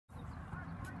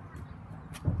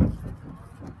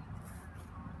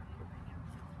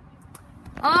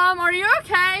Are you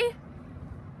okay?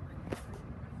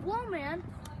 Whoa, man,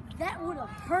 that would have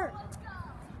hurt.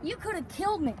 You could have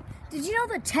killed me. Did you know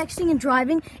that texting and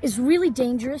driving is really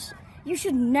dangerous? You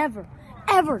should never,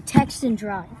 ever text and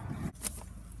drive.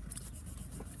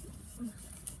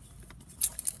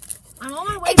 I'm on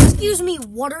my way. Excuse me,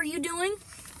 what are you doing?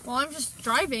 Well, I'm just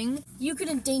driving. You could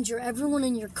endanger everyone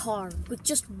in your car with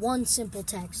just one simple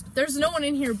text. There's no one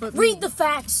in here but Read me. the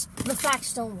facts. The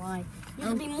facts don't lie.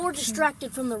 You'll be more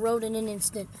distracted from the road in an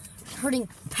instant, hurting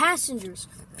passengers,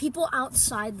 people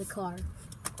outside the car,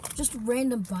 just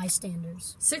random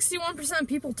bystanders. 61% of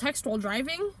people text while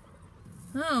driving?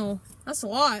 Oh, that's a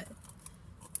lot.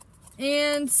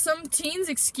 And some teens'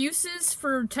 excuses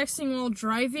for texting while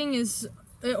driving is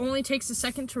it only takes a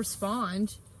second to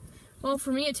respond. Well,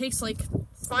 for me, it takes like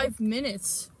 5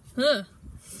 minutes. Huh.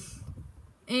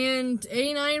 And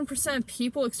 89% of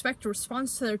people expect a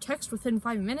response to their text within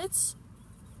 5 minutes.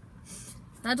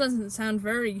 That doesn't sound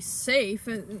very safe.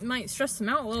 It might stress them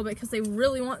out a little bit because they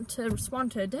really want to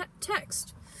respond to a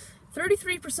text.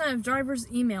 33% of drivers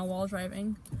email while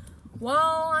driving.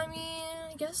 Well, I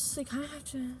mean, I guess they kind of have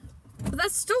to... But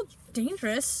that's still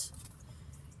dangerous.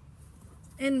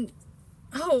 And...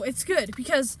 Oh, it's good,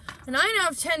 because 9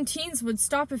 out of 10 teens would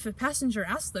stop if a passenger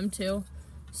asked them to.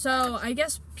 So, I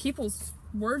guess people's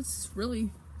words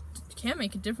really can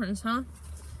make a difference, huh?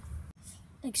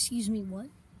 Excuse me, what?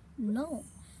 No.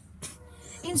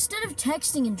 Instead of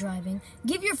texting and driving,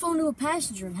 give your phone to a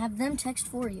passenger and have them text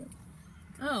for you.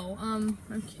 Oh,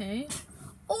 okay.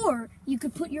 Or you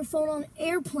could put your phone on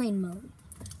airplane mode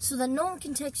so that no one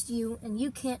can text you and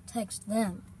you can't text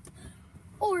them.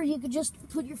 Or you could just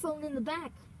put your phone in the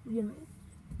back, you know.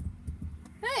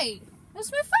 Hey,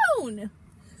 that's my phone!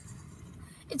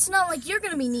 It's not like you're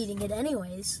going to be needing it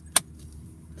anyways.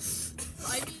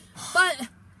 But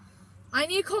I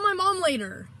need to call my mom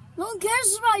later. No one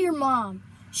cares about your mom.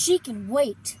 She can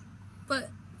wait. But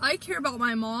I care about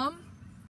my mom.